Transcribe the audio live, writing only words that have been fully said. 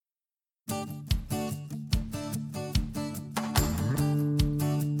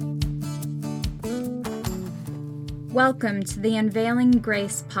Welcome to the Unveiling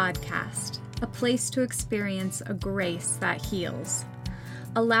Grace podcast, a place to experience a grace that heals.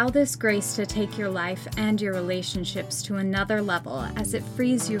 Allow this grace to take your life and your relationships to another level as it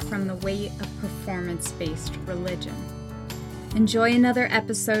frees you from the weight of performance-based religion. Enjoy another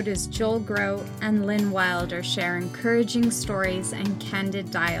episode as Joel Groh and Lynn Wilder share encouraging stories and candid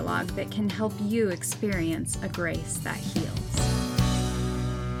dialogue that can help you experience a grace that heals.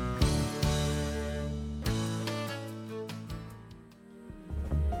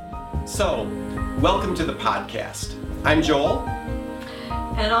 So, welcome to the podcast. I'm Joel.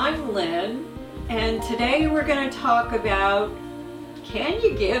 And I'm Lynn. And today we're going to talk about, can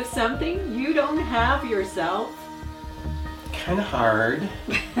you give something you don't have yourself? Kind of hard.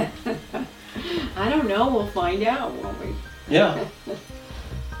 I don't know. We'll find out, won't we? Yeah.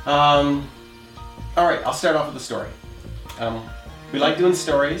 All right, I'll start off with a story. We like doing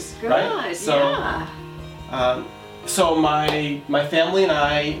stories, Good, right? So my family and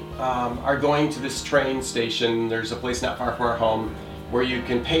I are going to this train station. There's a place not far from our home where you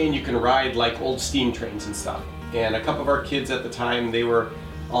can pay and you can ride like old steam trains and stuff. And a couple of our kids at the time, they were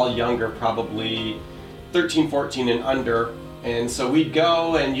all younger, probably 13, 14 and under. And so we'd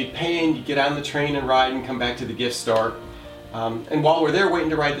go and you'd pay and you'd get on the train and ride and come back to the gift store. And while we're there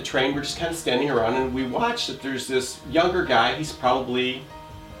waiting to ride the train, we're just kind of standing around and we watch that there's this younger guy. He's probably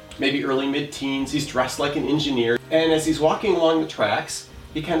maybe early mid-teens. He's dressed like an engineer. And as he's walking along the tracks,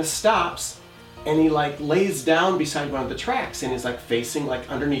 he kind of stops and he like lays down beside one of the tracks and is like facing like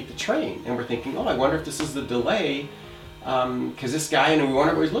underneath the train. And we're thinking, oh, I wonder if this is the delay. Because this guy, and we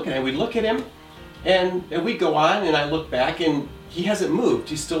wonder what he's looking at. We look at him and we go on and I look back and he hasn't moved.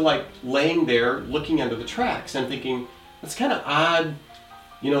 He's still like laying there looking under the tracks. And I'm thinking, it's kind of odd,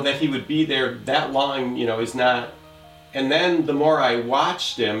 that he would be there that long, he's not. And then the more I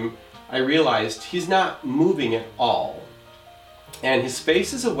watched him, I realized he's not moving at all. And his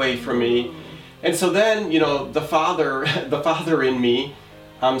face is away from me. And so then, the father in me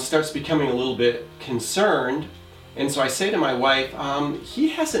starts becoming a little bit concerned. And so I say to my wife, he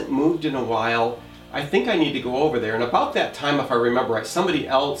hasn't moved in a while. I think I need to go over there. And about that time, if I remember right, somebody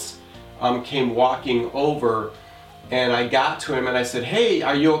else came walking over and I got to him and I said, hey,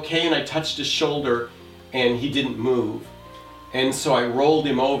 are you okay? And I touched his shoulder and he didn't move. And so I rolled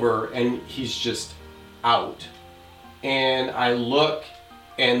him over and he's just out. And I look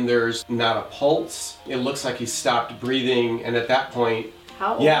and there's not a pulse. It looks like he stopped breathing. And at that point,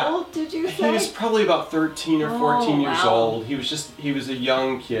 How old did you say? He was probably about 13 or 14 years old. He was a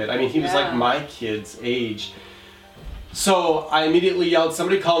young kid. I mean, he was like my kid's age. So I immediately yelled,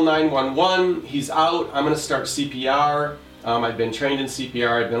 somebody call 911. He's out. I'm going to start CPR. I've been trained in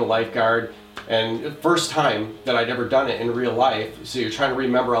CPR. I've been a lifeguard. And first time that I'd ever done it in real life. So you're trying to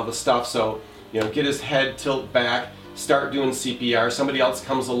remember all the stuff. So, get his head tilt back, start doing CPR. Somebody else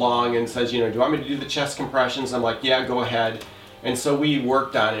comes along and says, do you want me to do the chest compressions? I'm like, yeah, go ahead. And so we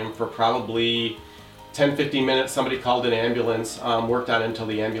worked on him for probably 10, 15 minutes. Somebody called an ambulance, worked on him until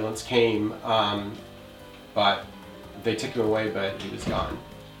the ambulance came. But they took him away, but he was gone.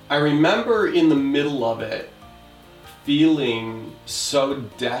 I remember in the middle of it, feeling so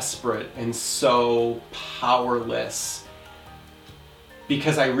desperate and so powerless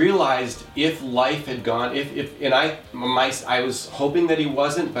because I realized if life had gone, I was hoping that he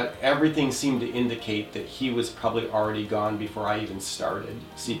wasn't, but everything seemed to indicate that he was probably already gone before I even started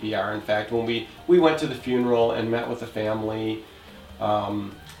CPR. In fact, when we went to the funeral and met with the family,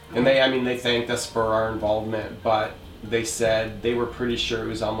 and they thanked us for our involvement, but they said they were pretty sure it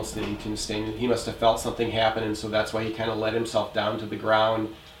was almost an inconstant. He must have felt something happen, and so that's why he kind of let himself down to the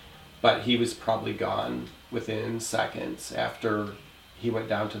ground. But he was probably gone within seconds after he went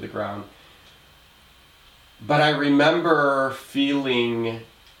down to the ground. But I remember feeling,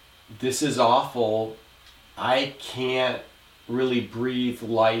 this is awful. I can't really breathe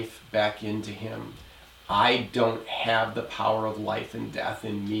life back into him. I don't have the power of life and death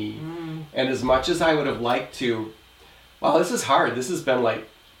in me. And as much as I would have liked to, wow, this is hard. This has been like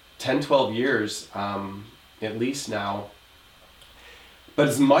 10, 12 years at least now. But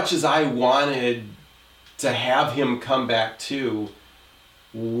as much as I wanted to have him come back to,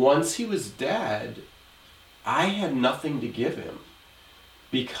 once he was dead, I had nothing to give him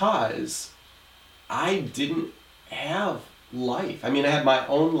because I didn't have life. I mean, I had my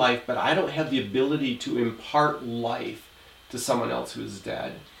own life, but I don't have the ability to impart life to someone else who is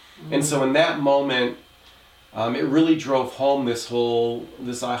dead. And so in that moment, it really drove home this whole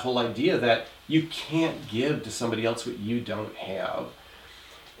idea that you can't give to somebody else what you don't have.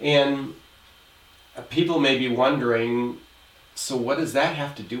 And people may be wondering, so what does that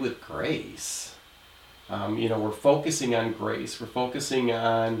have to do with grace? We're focusing on grace. We're focusing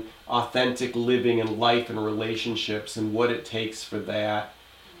on authentic living and life and relationships and what it takes for that.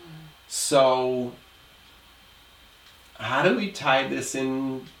 So how do we tie this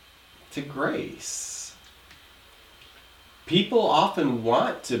in to grace? People often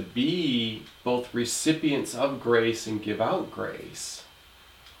want to be both recipients of grace and give out grace.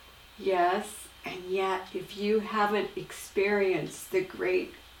 Yes, and yet if you haven't experienced the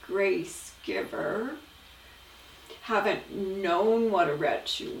great grace giver, haven't known what a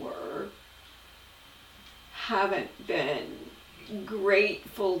wretch you were, haven't been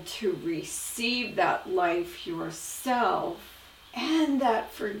grateful to receive that life yourself, and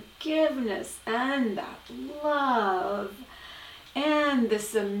that forgiveness, and that love, and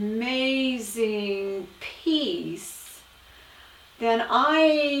this amazing peace, then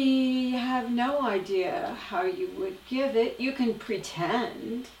I have no idea how you would give it. You can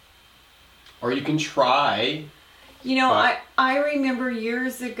pretend. Or you can try. I remember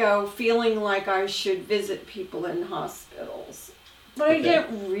years ago feeling like I should visit people in hospitals. But I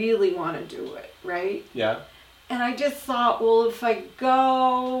didn't really want to do it, right? Yeah. And I just thought, well, if I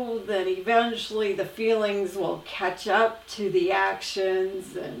go, then eventually the feelings will catch up to the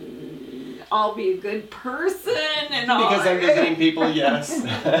actions and I'll be a good person and all. Because I'm visiting people, yes.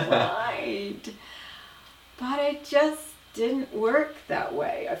 Right. But it just didn't work that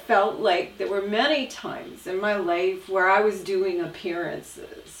way. I felt like there were many times in my life where I was doing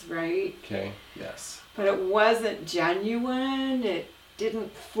appearances, right? Okay, yes. But it wasn't genuine. It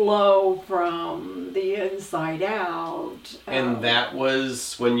didn't flow from the inside out. And that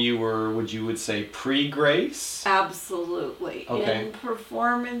was when you were, would say, pre-grace? Absolutely. Okay. In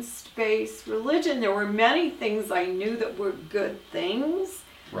performance-based religion, there were many things I knew that were good things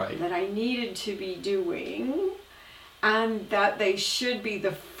that I needed to be doing, and that they should be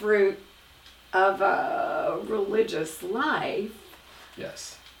the fruit of a religious life.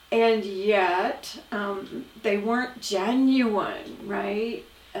 Yes. And yet, they weren't genuine, right?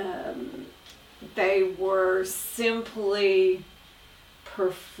 They were simply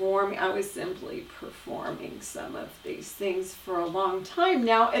performing. I was simply performing some of these things for a long time.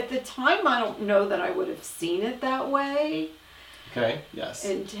 Now, at the time, I don't know that I would have seen it that way. Okay, yes.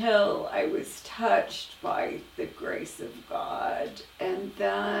 Until I was touched by the grace of God. And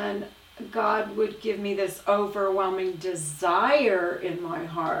then God would give me this overwhelming desire in my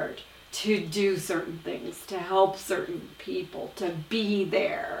heart to do certain things, to help certain people, to be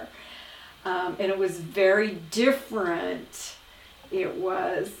there. And it was very different. It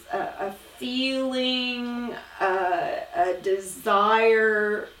was a feeling, a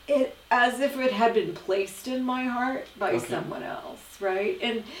desire, as if it had been placed in my heart by someone else, right?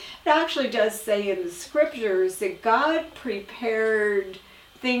 And it actually does say in the scriptures that God prepared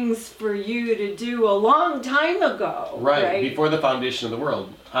things for you to do a long time ago. Right, before the foundation of the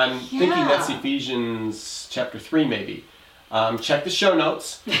world. I'm thinking that's Ephesians chapter 3 maybe. Check the show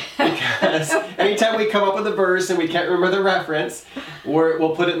notes, because anytime we come up with a verse and we can't remember the reference,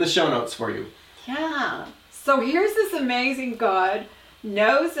 we'll put it in the show notes for you. Yeah. So here's this amazing God,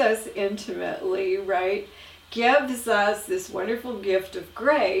 knows us intimately, right? Gives us this wonderful gift of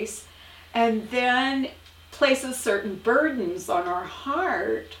grace, and then places certain burdens on our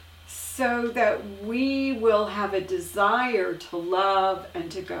heart so that we will have a desire to love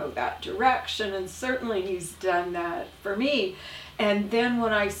and to go that direction. And certainly he's done that for me. And then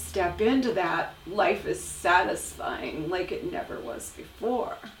when I step into that, life is satisfying like it never was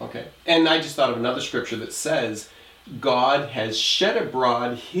before. Okay. And I just thought of another scripture that says, God has shed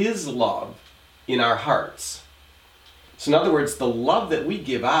abroad his love in our hearts. So in other words, the love that we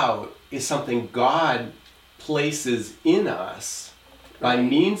give out is something God places in us by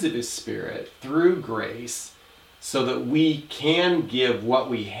means of his Spirit through grace, so that we can give what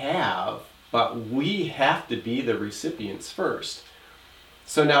we have, but we have to be the recipients first.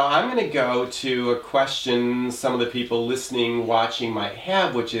 So now I'm going to go to a question some of the people listening, watching might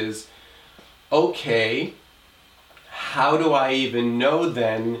have, which is, okay, how do I even know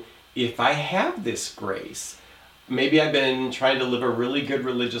then if I have this grace? Maybe I've been trying to live a really good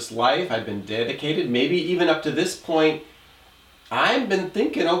religious life. I've been dedicated. Maybe even up to this point, I've been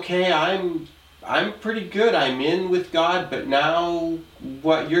thinking, okay, I'm pretty good. I'm in with God, but now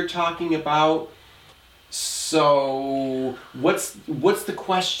what you're talking about. So what's the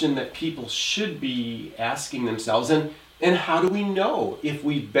question that people should be asking themselves? And how do we know if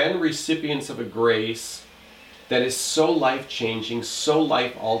we've been recipients of a grace that is so life-changing, so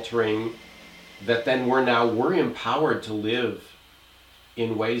life-altering, that then we're empowered to live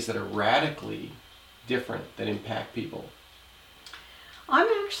in ways that are radically different, that impact people? I'm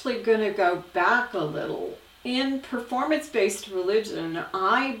actually going to go back a little. In performance-based religion,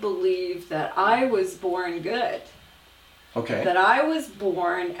 I believe that I was born good. Okay. That I was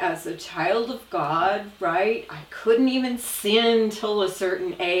born as a child of God, right? I couldn't even sin till a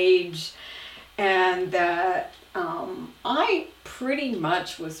certain age. And that I pretty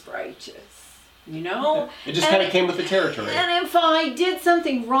much was righteous, you know? It just kind of came with the territory. And if I did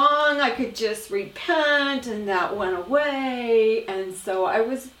something wrong, I could just repent and that went away. And so I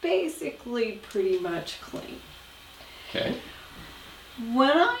was basically pretty much clean. Okay.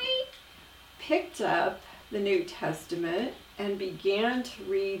 When I picked up the New Testament and began to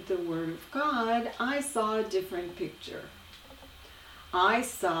read the Word of God, I saw a different picture. I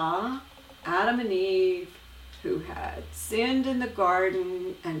saw Adam and Eve who had sinned in the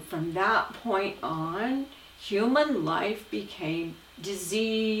garden, and from that point on, human life became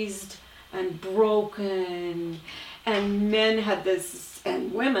diseased and broken, and men had this,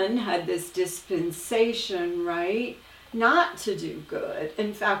 and women had this dispensation, right? Not to do good.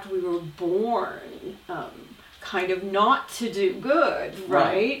 In fact, we were born kind of not to do good,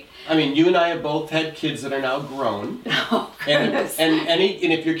 right? I mean, you and I have both had kids that are now grown. Oh, and goodness. and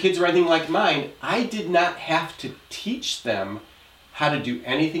if your kids are anything like mine, I did not have to teach them how to do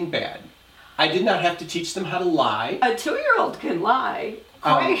anything bad. I did not have to teach them how to lie. A 2-year-old can lie,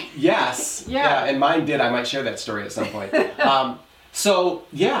 right? Yes. Yeah. And mine did. I might share that story at some point. So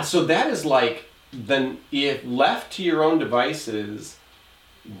that is like, then if left to your own devices,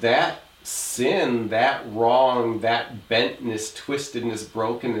 that sin, that wrong, that bentness, twistedness,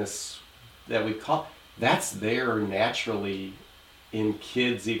 brokenness that we call, that's there naturally in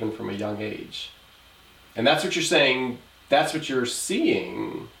kids even from a young age. And that's what you're saying, that's what you're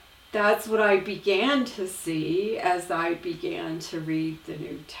seeing. That's what I began to see as I began to read the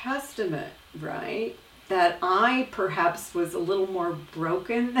New Testament, right? That I perhaps was a little more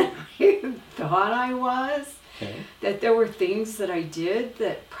broken than I thought I was. Okay. That there were things that I did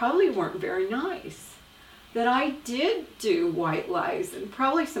that probably weren't very nice. That I did do white lies and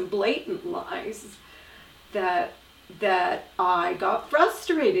probably some blatant lies. That I got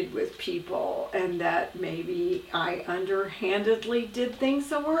frustrated with people, and that maybe I underhandedly did things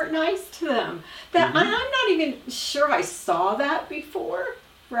that weren't nice to them. That I'm not even sure I saw that before,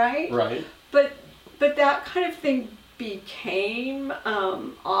 right? Right. But that kind of thing became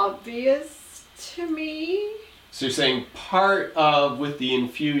obvious to me. So you're saying part of, with the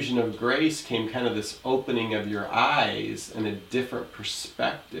infusion of grace, came kind of this opening of your eyes and a different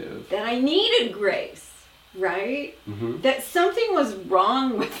perspective. That I needed grace, right? Mm-hmm. That something was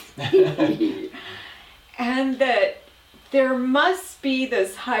wrong with me. And that there must be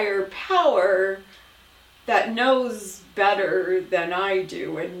this higher power that knows better than I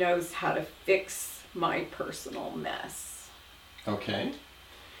do and knows how to fix my personal mess. Okay.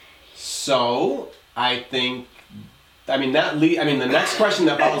 So I think, the next question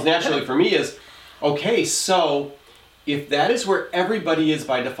that follows naturally for me is, okay, so if that is where everybody is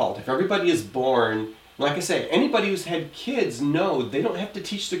by default, if everybody is born, like I say, anybody who's had kids know they don't have to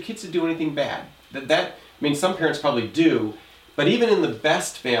teach their kids to do anything bad. Some parents probably do, but even in the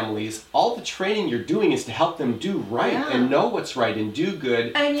best families, all the training you're doing is to help them do right and know what's right and do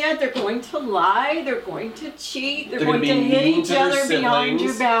good. And yet they're going to lie, they're going to cheat, they're going be to hit mean each to their other behind siblings.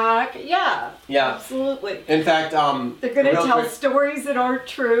 your back. Yeah. Yeah. Absolutely. In fact, They're going to real tell quick- stories that aren't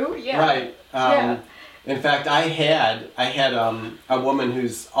true. Yeah. Right. Yeah. In fact, I had a woman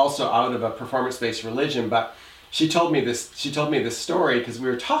who's also out of a performance-based religion, but she told me this story because we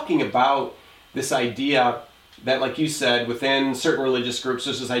were talking about this idea that, like you said, within certain religious groups,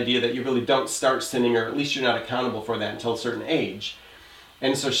 there's this idea that you really don't start sinning, or at least you're not accountable for that until a certain age.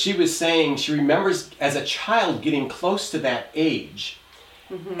 And so she was saying she remembers as a child getting close to that age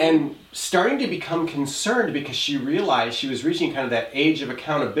and starting to become concerned because she realized she was reaching kind of that age of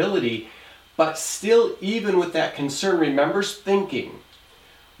accountability, but still, even with that concern, remembers thinking,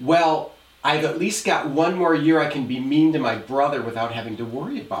 well, I've at least got one more year I can be mean to my brother without having to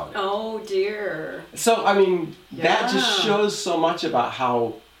worry about it. Oh, dear. So, that just shows so much about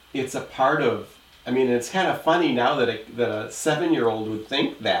how it's a part of, it's kind of funny now that a 7-year-old would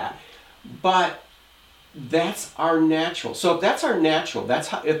think that, but that's our natural. So if that's our natural,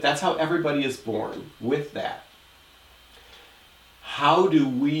 if that's how everybody is born with that, how do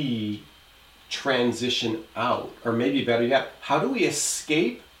we transition out? Or maybe better yet, how do we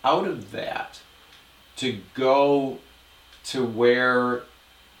escape out of that to go to where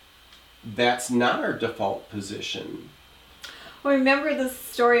that's not our default position? Well, remember the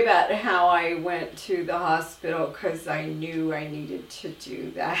story about how I went to the hospital because I knew I needed to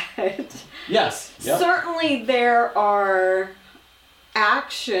do that? Yes. Yep. Certainly there are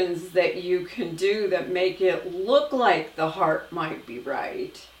actions that you can do that make it look like the heart might be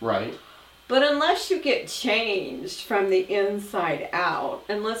right. Right. But unless you get changed from the inside out,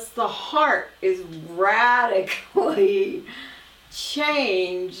 unless the heart is radically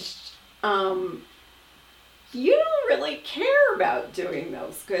changed, you don't really care about doing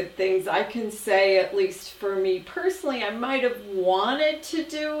those good things. I can say, at least for me personally, I might have wanted to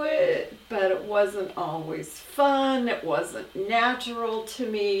do it, but it wasn't always fun. It wasn't natural to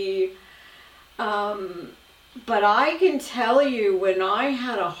me. But I can tell you, when I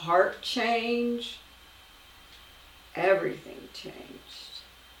had a heart change, everything changed.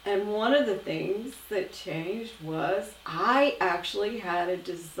 And one of the things that changed was I actually had a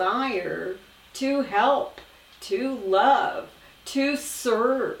desire to help, to love, to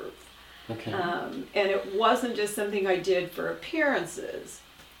serve. Okay. And it wasn't just something I did for appearances.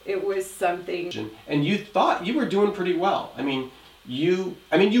 It was something... And you thought you were doing pretty well. I mean, you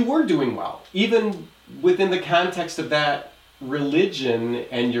were doing well. Even within the context of that religion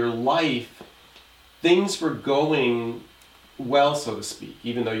and your life, things were going well, so to speak,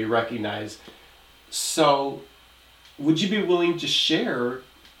 even though you recognize. So, would you be willing to share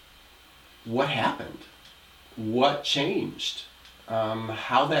what happened? What changed?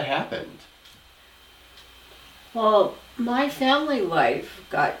 How that happened? Well, my family life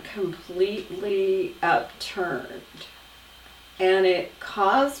got completely upturned. And it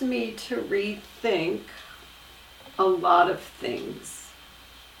caused me to rethink a lot of things.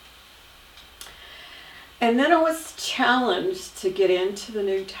 And then I was challenged to get into the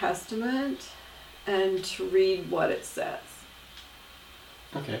New Testament and to read what it says.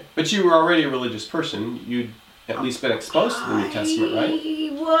 Okay. But you were already a religious person. You'd at least been exposed to the New Testament, right? I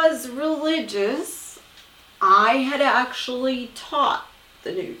was religious. I had actually taught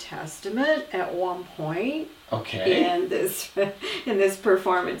the New Testament at one point. Okay. In this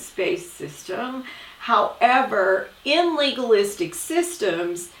performance-based system. However, in legalistic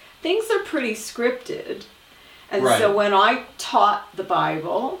systems, things are pretty scripted. And right. So when I taught the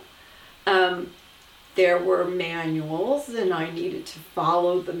Bible, there were manuals and I needed to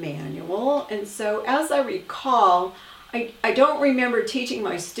follow the manual. And so as I recall, I don't remember teaching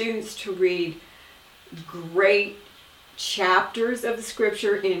my students to read great chapters of the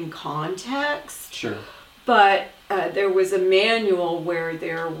scripture in context. Sure. But there was a manual where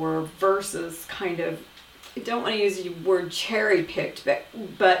there were verses kind of, I don't want to use the word cherry picked,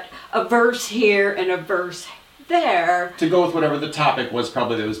 but a verse here and a verse there. To go with whatever the topic was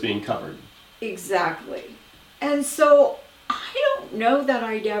probably that was being covered. Exactly. And so I don't know that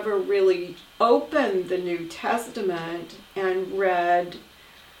I'd ever really opened the New Testament and read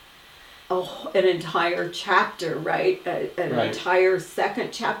an entire chapter, right? An right. entire second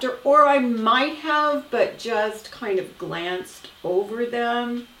chapter. Or I might have, but just kind of glanced over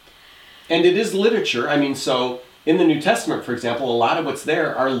them. And it is literature. I mean, so in the New Testament, for example, a lot of what's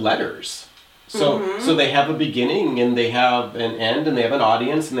there are letters. So they have a beginning and they have an end and they have an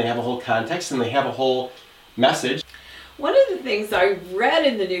audience and they have a whole context and they have a whole message. One of the things I read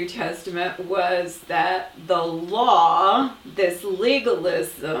in the New Testament was that the law, this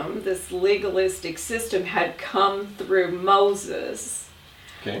legalism, this legalistic system had come through Moses.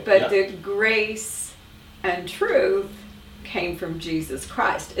 Okay. But the grace and truth came from Jesus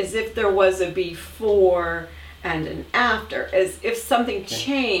Christ, as if there was a before and an after, as if something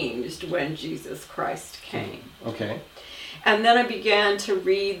changed when Jesus Christ came. Okay. And then I began to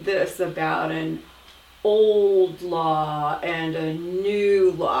read this about an old law and a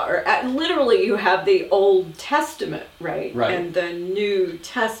new law, or literally you have the Old Testament, right? And the New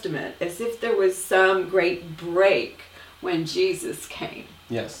Testament, as if there was some great break when Jesus came.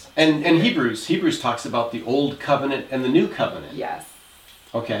 Yes. And Hebrews talks about the Old Covenant and the New Covenant. Yes.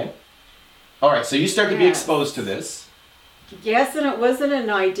 Okay. All right, so you start to be exposed to this. Yes, and it wasn't an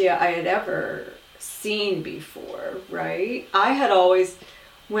idea I had ever seen before, right? I had always,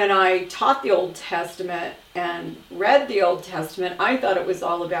 when I taught the Old Testament and read the Old Testament, I thought it was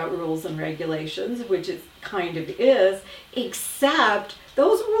all about rules and regulations, which it kind of is, except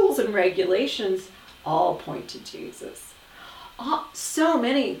those rules and regulations all point to Jesus. So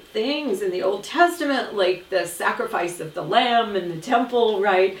many things in the Old Testament, like the sacrifice of the lamb in the temple,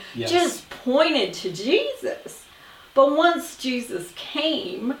 right? Yes. Just pointed to Jesus. But once Jesus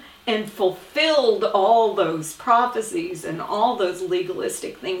came and fulfilled all those prophecies and all those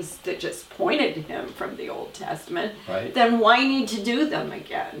legalistic things that just pointed to him from the Old Testament, then why need to do them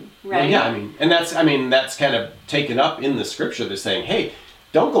again, right? Well, yeah, that's kind of taken up in the scripture. They're saying, hey,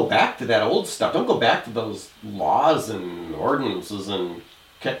 don't go back to that old stuff. Don't go back to those laws and ordinances.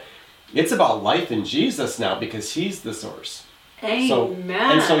 It's about life in Jesus now because he's the source.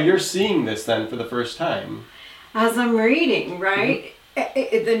 Amen. And so you're seeing this then for the first time. As I'm reading, right?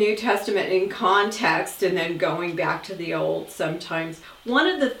 The New Testament in context and then going back to the Old sometimes. One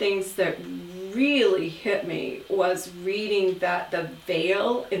of the things that really hit me was reading that the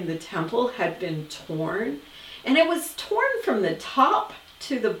veil in the temple had been torn. And it was torn from the top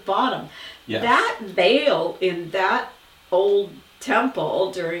to the bottom. Yes. That veil in that old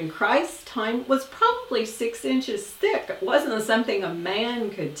temple during Christ's time was probably 6 inches thick. It wasn't something a man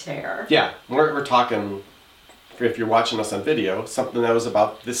could tear. Yeah, we're talking, if you're watching us on video, something that was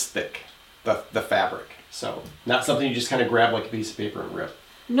about this thick, the fabric. So not something you just kind of grab like a piece of paper and rip.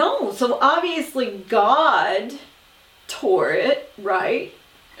 No, so obviously God tore it, right?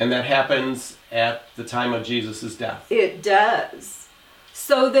 And that happens at the time of Jesus' death. It does.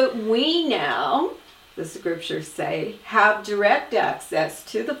 So that we now, the scriptures say, have direct access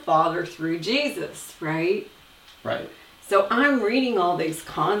to the Father through Jesus, right? Right. So I'm reading all these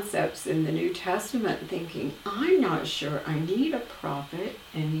concepts in the New Testament thinking, I'm not sure I need a prophet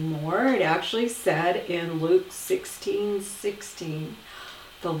anymore. It actually said in Luke 16:16,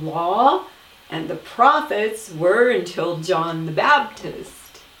 the law and the prophets were until John the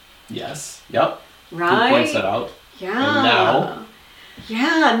Baptist. Yes. Yep. Right? He points that out. Yeah. And now?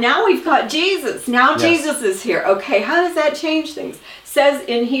 Yeah, now we've got Jesus. Now Yes. Jesus is here. Okay, how does that change things? Says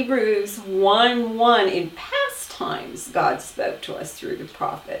in Hebrews 1:1, in past times God spoke to us through the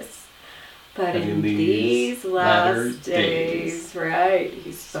prophets. But in these last days, right,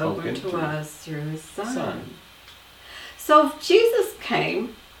 He's spoken to us through His Son. So if Jesus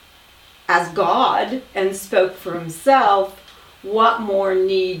came as God and spoke for Himself, what more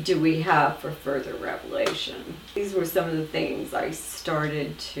need do we have for further revelation? These were some of the things I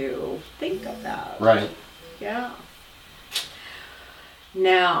started to think about. Right. Yeah.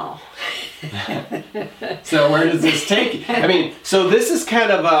 Now. So where does this take you? I mean, so this is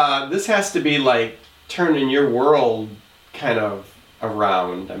kind of, this has to be like turning your world kind of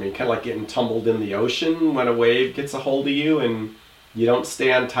around. I mean, kind of like getting tumbled in the ocean when a wave gets a hold of you and you don't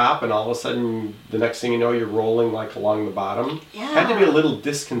stay on top, and all of a sudden the next thing you know you're rolling like along the bottom. Yeah. Had to be a little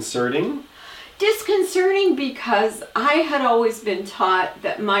disconcerting. Disconcerting because I had always been taught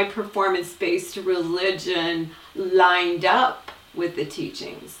that my performance-based religion lined up with the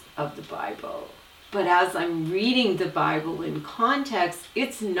teachings of the Bible. But as I'm reading the Bible in context,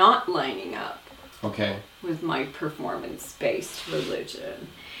 it's not lining up Okay. with my performance-based religion.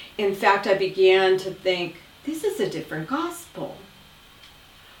 In fact, I began to think, this is a different gospel.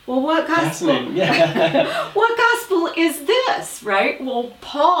 Well, what gospel? Fascinating. Yeah. What gospel is this, right? Well,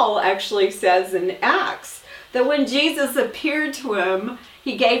 Paul actually says in Acts that when Jesus appeared to him,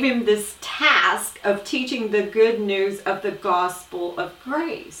 He gave him this task of teaching the good news of the gospel of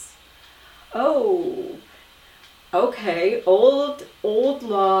grace. Oh, okay, old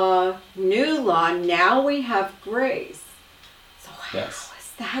law, new law, now we have grace. So Yes. how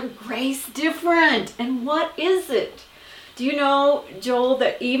is that grace different? And what is it? Do you know, Joel,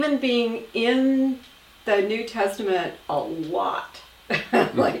 that even being in the New Testament a lot,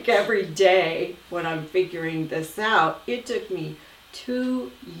 like every day when I'm figuring this out, it took me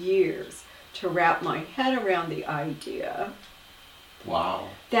 2 years to wrap my head around the idea Wow.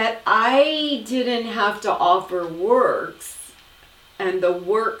 that I didn't have to offer works, and the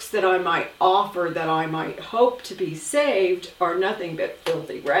works that I might offer that I might hope to be saved are nothing but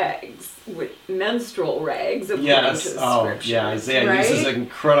filthy rags, with menstrual rags, according Yes. to the Oh, scriptures. yeah. Isaiah right? uses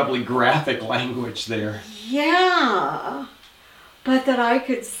incredibly graphic language there. Yeah, but that I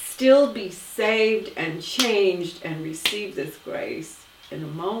could still be saved and changed and receive this grace in a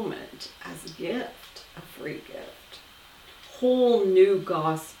moment as a gift, a free gift. Whole new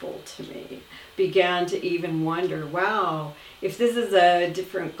gospel to me. Began to even wonder, wow, if this is a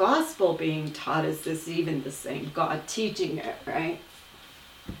different gospel being taught, is this even the same God teaching it, right?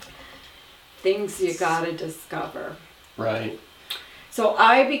 Things you gotta discover. Right. So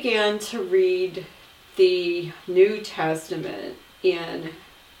I began to read the New Testament in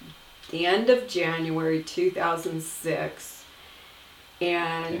the end of January 2006,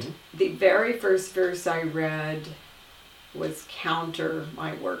 and the very first verse I read was counter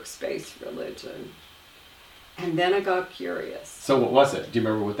my works-based religion. And then I got curious. So what was it? Do you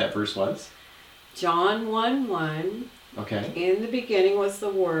remember what that verse was? John 1:1. Okay. In the beginning was the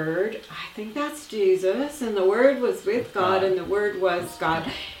Word. I think that's Jesus. And the Word was with God, and the Word was God.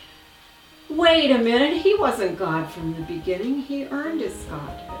 Wait a minute. He wasn't God from the beginning. He earned his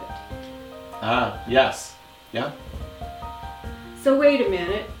Godhood. Ah, yes. Yeah. So wait a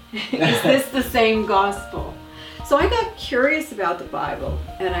minute. Is this the same gospel? So I got curious about the Bible,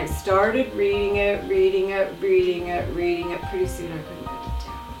 and I started reading it. Pretty soon I couldn't get it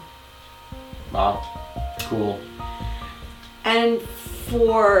down. Wow, cool. And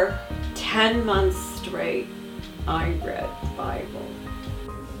for 10 months straight, I read the Bible.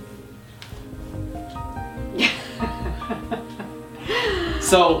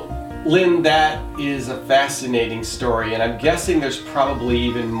 So, Lynn, that is a fascinating story, and I'm guessing there's probably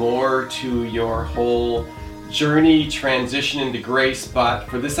even more to your whole journey, transition into grace, but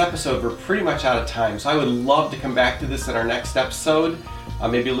for this episode, we're pretty much out of time. So I would love to come back to this in our next episode,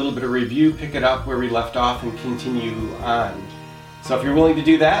 maybe a little bit of review, pick it up where we left off, and continue on. So if you're willing to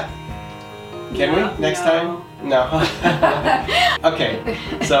do that, can we next time? No. Okay.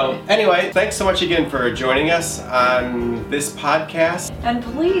 So anyway, thanks so much again for joining us on this podcast. And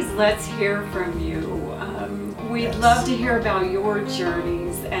please, let's hear from you. We'd love to hear about your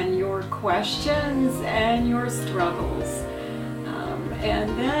journeys and your questions and your struggles. And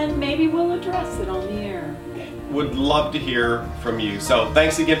then maybe we'll address it on the air. Would love to hear from you. So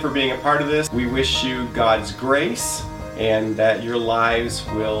thanks again for being a part of this. We wish you God's grace and that your lives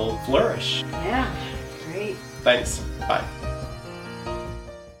will flourish. Yeah, great. Thanks. Bye.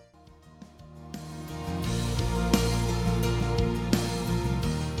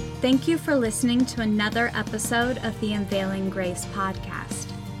 Thank you for listening to another episode of the Unveiling Grace podcast.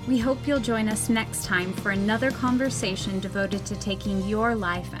 We hope you'll join us next time for another conversation devoted to taking your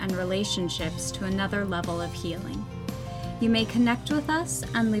life and relationships to another level of healing. You may connect with us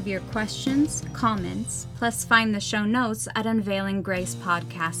and leave your questions, comments, plus find the show notes at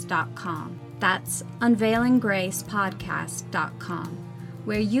unveilinggracepodcast.com. That's unveilinggracepodcast.com,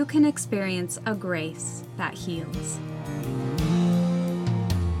 where you can experience a grace that heals.